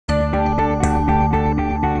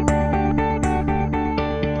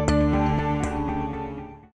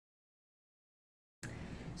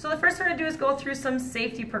So the first thing we're going to do is go through some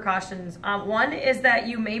safety precautions. One is that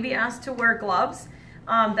you may be asked to wear gloves.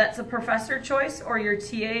 That's a professor choice or your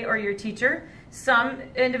TA or your teacher. Some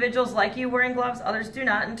individuals like you wearing gloves, others do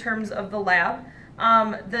not in terms of the lab.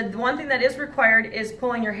 The one thing that is required is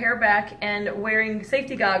pulling your hair back and wearing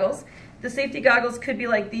safety goggles. The safety goggles could be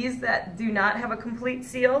like these that do not have a complete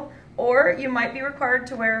seal, or you might be required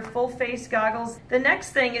to wear full face goggles. The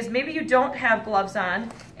next thing is maybe you don't have gloves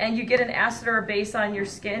on and you get an acid or a base on your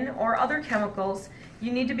skin or other chemicals.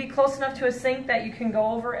 You need to be close enough to a sink that you can go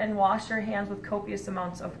over and wash your hands with copious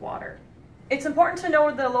amounts of water. It's important to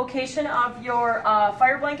know the location of your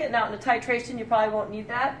fire blanket. Now in the titration you probably won't need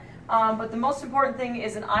that, but the most important thing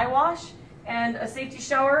is an eye wash and a safety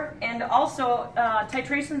shower, and also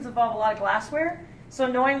titrations involve a lot of glassware. So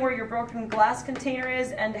knowing where your broken glass container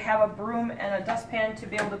is and to have a broom and a dustpan to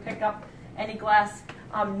be able to pick up any glass,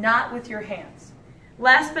 not with your hands.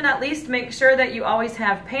 Last but not least, make sure that you always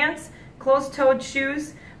have pants, closed-toed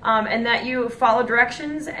shoes, and that you follow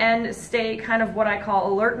directions and stay kind of what I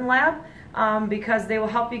call alert in lab, because they will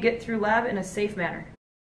help you get through lab in a safe manner.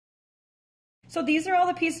 So these are all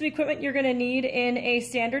the pieces of equipment you're going to need in a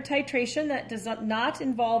standard titration that does not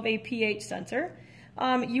involve a pH sensor.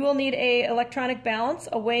 You will need an electronic balance,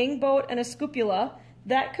 a weighing boat, and a scupula.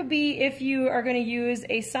 That could be if you are going to use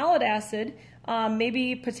a solid acid,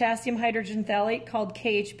 maybe potassium hydrogen phthalate called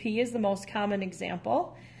KHP is the most common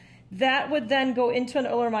example. That would then go into an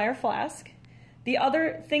Erlenmeyer flask. The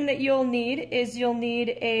other thing that you'll need is you'll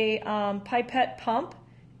need a pipette pump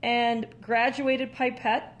and graduated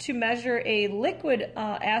pipette to measure a liquid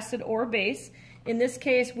acid or base. In this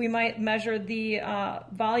case, we might measure the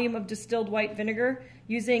volume of distilled white vinegar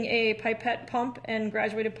using a pipette pump and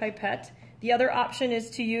graduated pipette. The other option is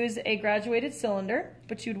to use a graduated cylinder,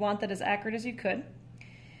 but you'd want that as accurate as you could.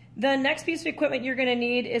 The next piece of equipment you're going to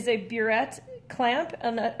need is a burette clamp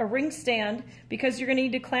and a ring stand, because you're going to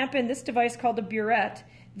need to clamp in this device called a buret.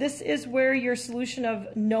 This is where your solution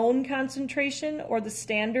of known concentration or the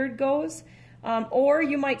standard goes, or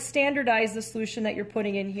you might standardize the solution that you're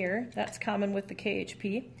putting in here. That's common with the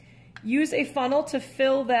KHP. Use a funnel to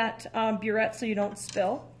fill that burette so you don't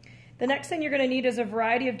spill. The next thing you're going to need is a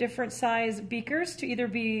variety of different size beakers to either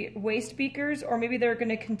be waste beakers or maybe they're going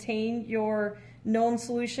to contain your known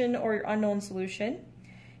solution or your unknown solution.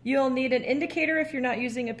 You'll need an indicator if you're not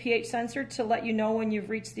using a pH sensor to let you know when you've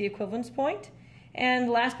reached the equivalence point. And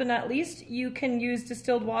last but not least, you can use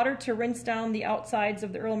distilled water to rinse down the outsides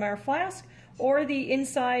of the Erlenmeyer flask or the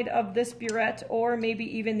inside of this burette or maybe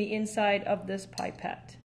even the inside of this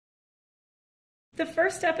pipette. The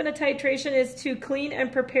first step in a titration is to clean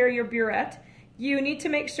and prepare your burette. You need to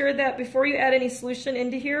make sure that before you add any solution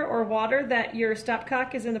into here or water that your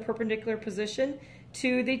stopcock is in the perpendicular position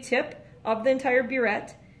to the tip of the entire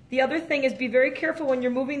burette. The other thing is be very careful when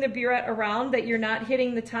you're moving the burette around that you're not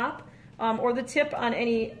hitting the top or the tip on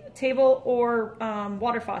any table or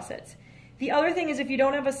water faucets. The other thing is if you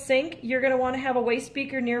don't have a sink, you're going to want to have a waste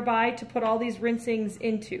beaker nearby to put all these rinsings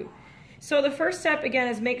into. So the first step again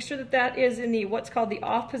is make sure that that is in the what's called the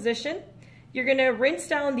off position. You're going to rinse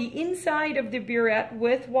down the inside of the burette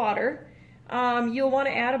with water. You'll want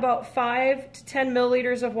to add about 5 to 10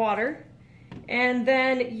 milliliters of water, and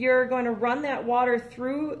then you're going to run that water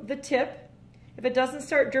through the tip. If it doesn't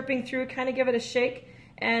start dripping through, kind of give it a shake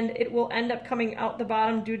and it will end up coming out the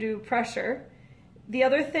bottom due to pressure. The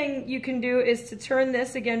other thing you can do is to turn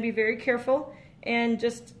this, again, be very careful, and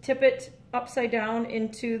just tip it upside down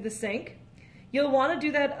into the sink. You'll want to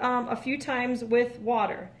do that a few times with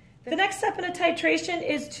water. The next step in a titration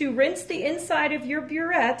is to rinse the inside of your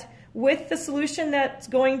burette with the solution that's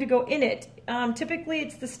going to go in it. Typically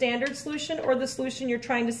it's the standard solution or the solution you're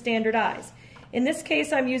trying to standardize. In this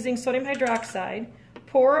case I'm using sodium hydroxide.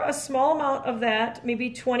 Pour a small amount of that, maybe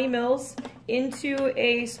 20 mils, into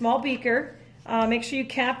a small beaker. Make sure you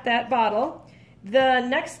cap that bottle. The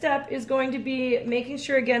next step is going to be making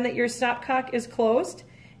sure again that your stopcock is closed.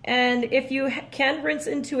 And if you can rinse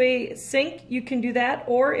into a sink, you can do that.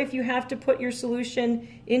 Or if you have to put your solution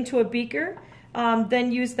into a beaker,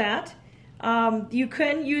 then use that. You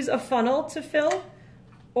can use a funnel to fill,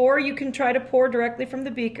 or you can try to pour directly from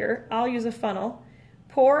the beaker. I'll use a funnel.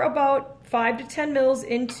 Pour about 5 to 10 mils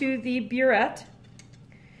into the burette.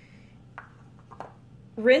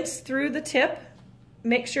 Rinse through the tip.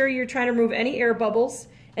 Make sure you're trying to remove any air bubbles.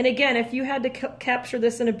 And again, if you had to capture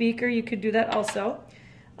this in a beaker, you could do that also.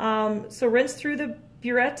 So rinse through the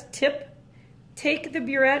burette tip. Take the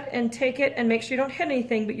burette and take it and make sure you don't hit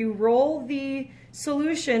anything, but you roll the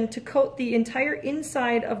solution to coat the entire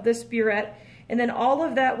inside of this burette, and then all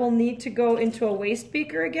of that will need to go into a waste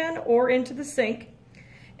beaker again or into the sink.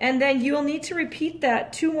 And then you'll need to repeat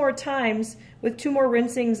that 2 more times with 2 more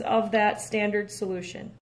rinsings of that standard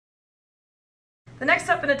solution. The next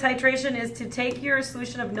step in a titration is to take your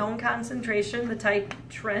solution of known concentration, the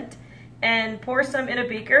titrant, and pour some in a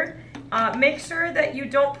beaker. Make sure that you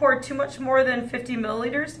don't pour too much more than 50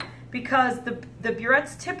 milliliters because the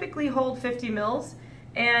burettes typically hold 50 mils,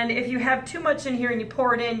 and if you have too much in here and you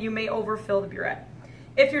pour it in, you may overfill the burette.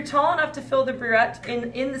 If you're tall enough to fill the burette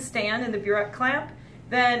in the stand, in the burette clamp,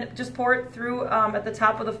 then just pour it through at the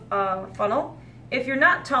top of the funnel. If you're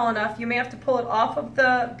not tall enough, you may have to pull it off of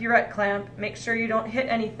the burette clamp, make sure you don't hit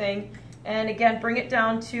anything, and again, bring it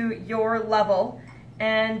down to your level,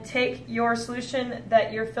 and take your solution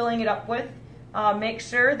that you're filling it up with. Make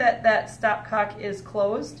sure that that stopcock is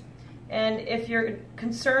closed, and if you're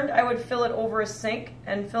concerned, I would fill it over a sink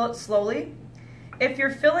and fill it slowly. If you're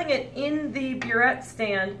filling it in the burette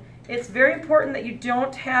stand, it's very important that you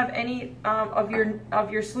don't have any of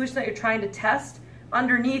your solution that you're trying to test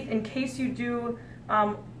underneath in case you do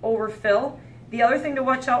overfill. The other thing to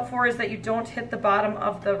watch out for is that you don't hit the bottom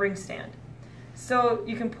of the ring stand. So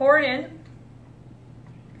you can pour it in.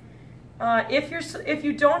 If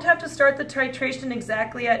you don't have to start the titration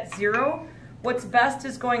exactly at 0, what's best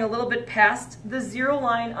is going a little bit past the 0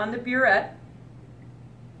 line on the burette.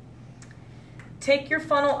 Take your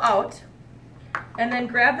funnel out, and then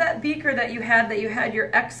grab that beaker that you had your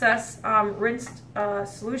excess rinsed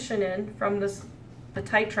solution in from the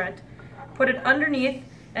titrant. Put it underneath,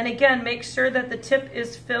 and again, make sure that the tip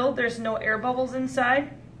is filled, there's no air bubbles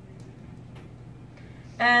inside,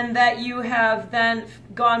 and that you have then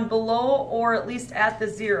gone below or at least at the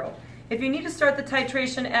 0. If you need to start the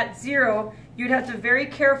titration at 0, you'd have to very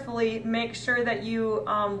carefully make sure that you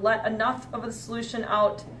let enough of the solution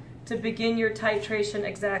out to begin your titration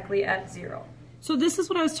exactly at 0. So this is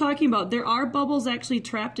what I was talking about. There are bubbles actually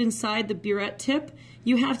trapped inside the burette tip.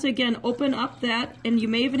 You have to, again, open up that, and you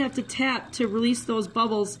may even have to tap to release those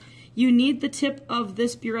bubbles. You need the tip of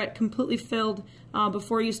this burette completely filled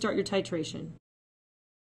before you start your titration.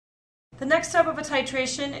 The next step of a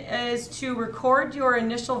titration is to record your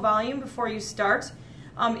initial volume before you start.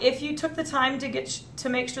 If you took the time to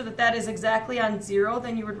make sure that that is exactly on 0,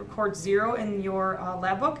 then you would record 0 in your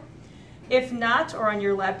lab book. If not, or on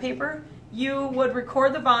your lab paper, you would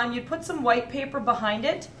record the volume. You'd put some white paper behind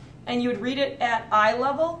it, and you would read it at eye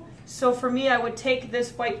level. So for me, I would take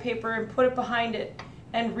this white paper and put it behind it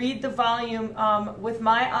and read the volume with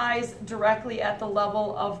my eyes directly at the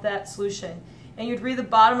level of that solution. And you'd read the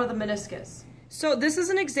bottom of the meniscus. So this is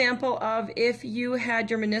an example of if you had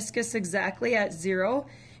your meniscus exactly at 0.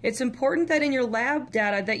 It's important that in your lab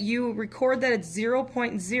data that you record that it's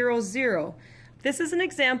 0.00. This is an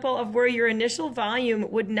example of where your initial volume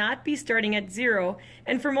would not be starting at 0,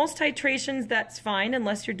 and for most titrations that's fine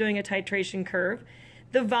unless you're doing a titration curve.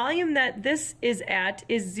 The volume that this is at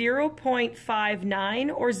is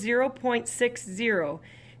 0.59 or 0.60.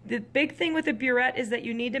 The big thing with a burette is that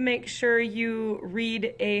you need to make sure you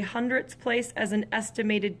read a hundredths place as an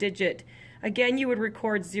estimated digit. Again, you would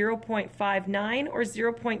record 0.59 or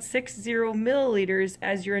 0.60 milliliters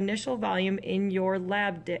as your initial volume in your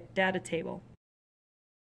lab data table.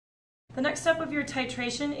 The next step of your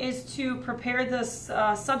titration is to prepare the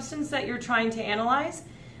substance that you're trying to analyze.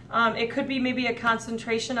 It could be maybe a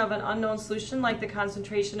concentration of an unknown solution like the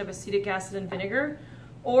concentration of acetic acid and vinegar,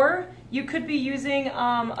 or you could be using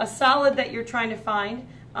a solid that you're trying to find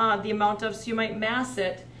the amount of, so you might mass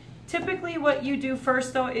it. Typically what you do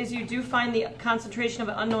first though is you do find the concentration of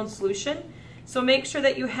an unknown solution. So make sure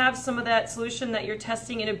that you have some of that solution that you're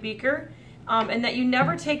testing in a beaker, and that you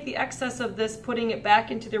never take the excess of this putting it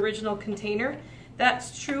back into the original container.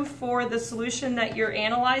 That's true for the solution that you're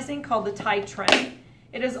analyzing called the titrant.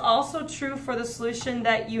 It is also true for the solution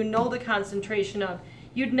that you know the concentration of.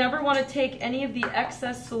 You'd never want to take any of the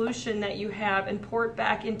excess solution that you have and pour it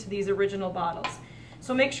back into these original bottles.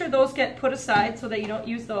 So make sure those get put aside so that you don't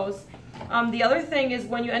use those. The other thing is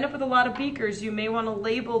when you end up with a lot of beakers, you may want to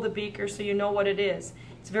label the beaker so you know what it is.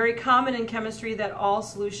 It's very common in chemistry that all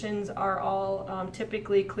solutions are all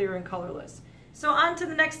typically clear and colorless. So on to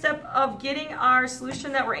the next step of getting our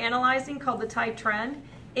solution that we're analyzing called the titrant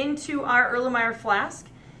into our Erlenmeyer flask.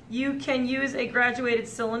 You can use a graduated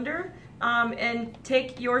cylinder and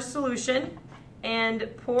take your solution and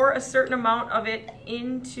pour a certain amount of it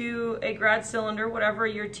into a grad cylinder, whatever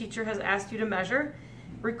your teacher has asked you to measure.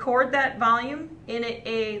 Record that volume in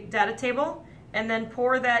a data table and then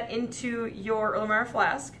pour that into your Erlenmeyer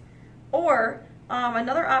flask. Or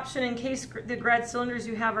another option in case the grad cylinders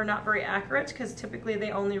you have are not very accurate, because typically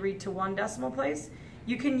they only read to 1 decimal place,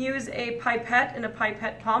 you can use a pipette and a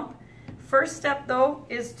pipette pump. First step though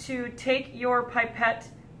is to take your pipette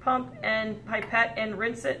pump and pipette and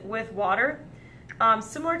rinse it with water.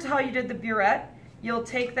 Similar to how you did the burette, you'll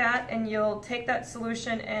take that and you'll take that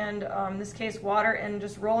solution and in this case water and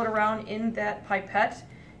just roll it around in that pipette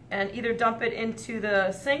and either dump it into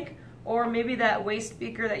the sink or maybe that waste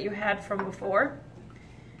beaker that you had from before.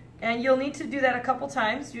 And you'll need to do that a couple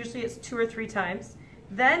times, usually it's 2 or 3 times.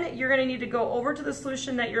 Then you're going to need to go over to the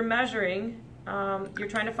solution that you're measuring, you're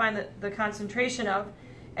trying to find the concentration of,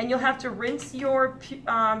 and you'll have to rinse your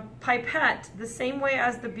pipette the same way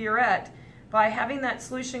as the burette by having that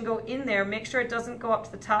solution go in there. Make sure it doesn't go up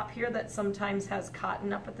to the top here that sometimes has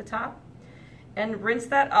cotton up at the top, and rinse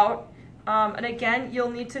that out. And again,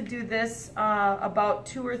 you'll need to do this about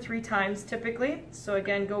 2 or 3 times typically. So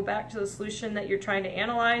again, go back to the solution that you're trying to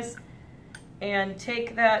analyze and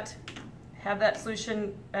take that, have that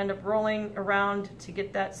solution end up rolling around to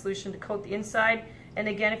get that solution to coat the inside. And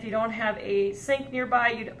again, if you don't have a sink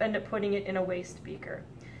nearby, you'd end up putting it in a waste beaker.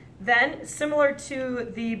 Then, similar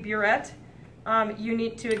to the burette, you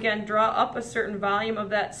need to again draw up a certain volume of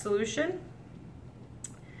that solution.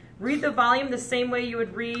 Read the volume the same way you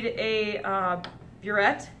would read a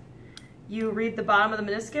burette. You read the bottom of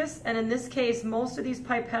the meniscus, and in this case, most of these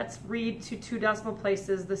pipettes read to 2 decimal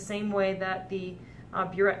places the same way that the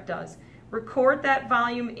burette does. Record that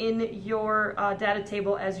volume in your data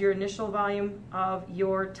table as your initial volume of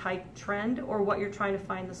your type trend or what you're trying to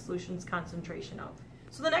find the solution's concentration of.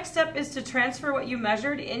 So the next step is to transfer what you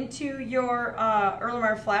measured into your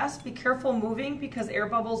Erlenmeyer flask. Be careful moving because air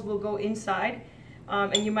bubbles will go inside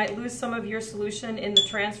and you might lose some of your solution in the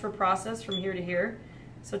transfer process from here to here.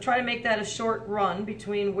 So try to make that a short run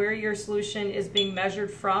between where your solution is being measured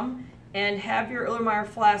from and have your Erlenmeyer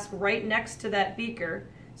flask right next to that beaker,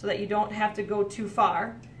 so that you don't have to go too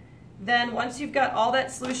far. Then once you've got all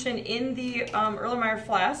that solution in the Erlenmeyer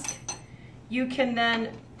flask, you can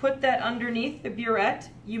then put that underneath the burette.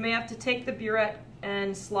 You may have to take the burette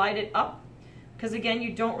and slide it up because again,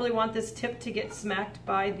 you don't really want this tip to get smacked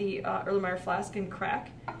by the Erlenmeyer flask and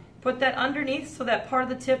crack. Put that underneath so that part of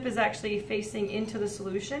the tip is actually facing into the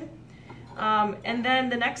solution. And then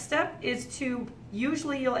the next step is to,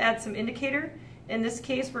 usually you'll add some indicator. In this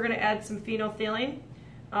case, we're going to add some phenolphthalein.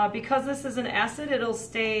 Because this is an acid, it'll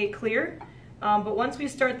stay clear, but once we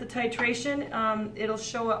start the titration, it'll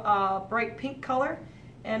show a bright pink color,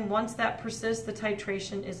 and once that persists, the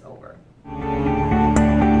titration is over.